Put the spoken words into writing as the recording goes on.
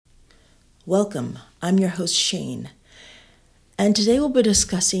Welcome, I'm your host Shane, and today we'll be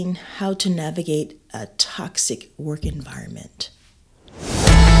discussing how to navigate a toxic work environment.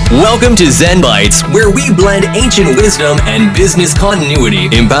 Welcome to Zen Bites, where we blend ancient wisdom and business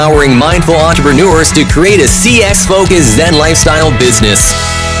continuity, empowering mindful entrepreneurs to create a CX-focused Zen lifestyle business.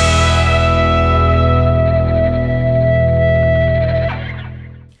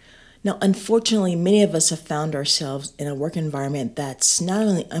 Now, unfortunately, many of us have found ourselves in a work environment that's not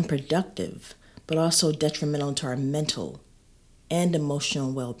only unproductive, but also detrimental to our mental and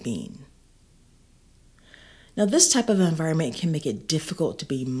emotional well-being. Now, this type of environment can make it difficult to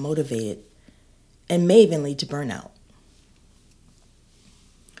be motivated and may even lead to burnout.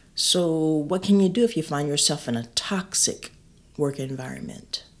 So, what can you do if you find yourself in a toxic work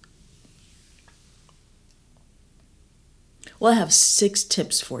environment? Well, I have 6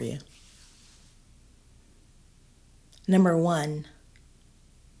 tips for you. Number 1,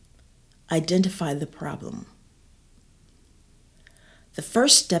 identify the problem. The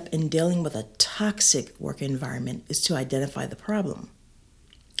first step in dealing with a toxic work environment is to identify the problem.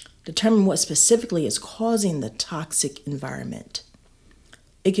 Determine what specifically is causing the toxic environment.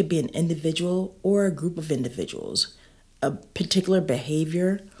 It could be an individual or a group of individuals, a particular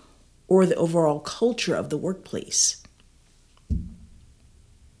behavior, or the overall culture of the workplace.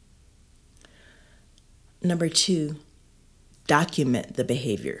 Number 2, document the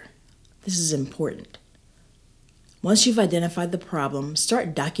behavior. This is important. Once you've identified the problem,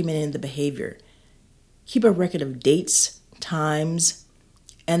 start documenting the behavior. Keep a record of dates, times,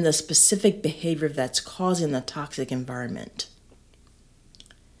 and the specific behavior that's causing the toxic environment.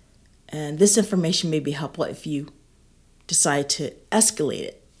 And this information may be helpful if you decide to escalate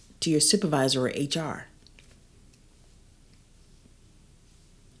it to your supervisor or HR.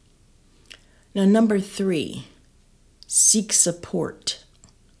 Now, number 3, seek support.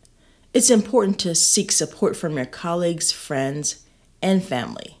 It's important to seek support from your colleagues, friends, and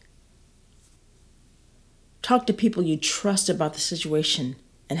family. Talk to people you trust about the situation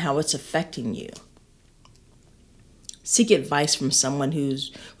and how it's affecting you. Seek advice from someone who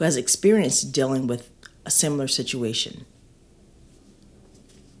has experience dealing with a similar situation.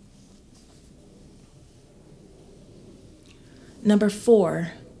 Number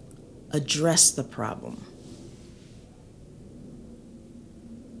 4, address the problem.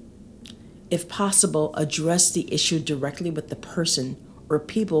 If possible, address the issue directly with the person or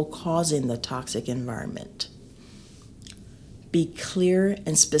people causing the toxic environment. Be clear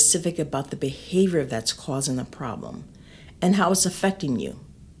and specific about the behavior that's causing the problem and how it's affecting you.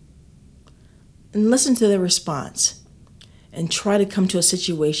 And listen to their response and try to come to a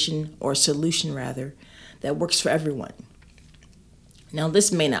situation or a solution rather that works for everyone. Now,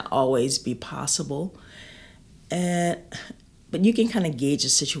 this may not always be possible, but you can kind of gauge the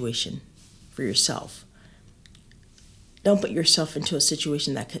situation for yourself. Don't put yourself into a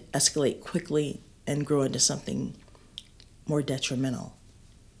situation that could escalate quickly and grow into something more detrimental.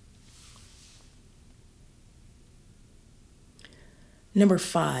 Number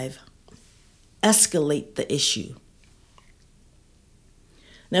 5, escalate the issue.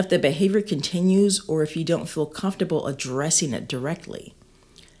 Now, if the behavior continues or if you don't feel comfortable addressing it directly,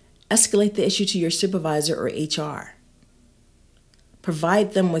 escalate the issue to your supervisor or HR.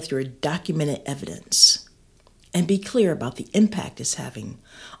 Provide them with your documented evidence and be clear about the impact it's having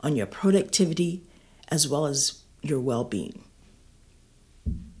on your productivity as well as your well-being.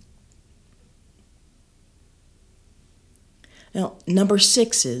 Now, number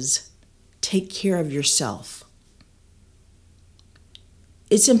 6 is take care of yourself.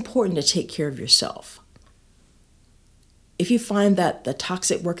 It's important to take care of yourself. If you find that the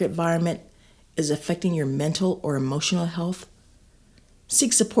toxic work environment is affecting your mental or emotional health,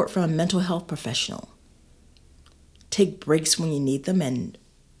 seek support from a mental health professional. Take breaks when you need them and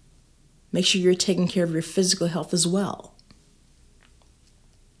make sure you're taking care of your physical health as well.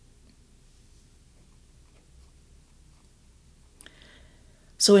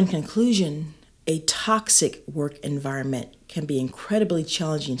 So in conclusion, a toxic work environment can be incredibly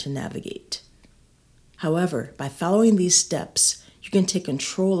challenging to navigate. However, by following these steps, you can take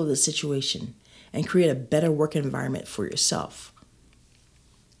control of the situation and create a better work environment for yourself.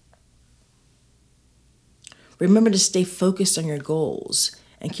 Remember to stay focused on your goals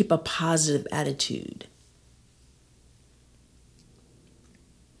and keep a positive attitude.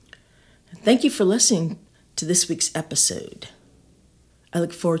 Thank you for listening to this week's episode. I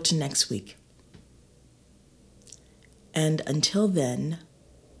look forward to next week. And until then,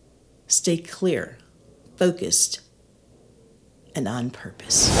 stay clear, focused, and on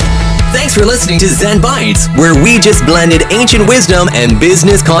purpose. Thanks for listening to Zen Bites, where we just blended ancient wisdom and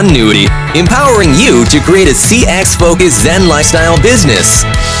business continuity, empowering you to create a CX-focused Zen lifestyle business.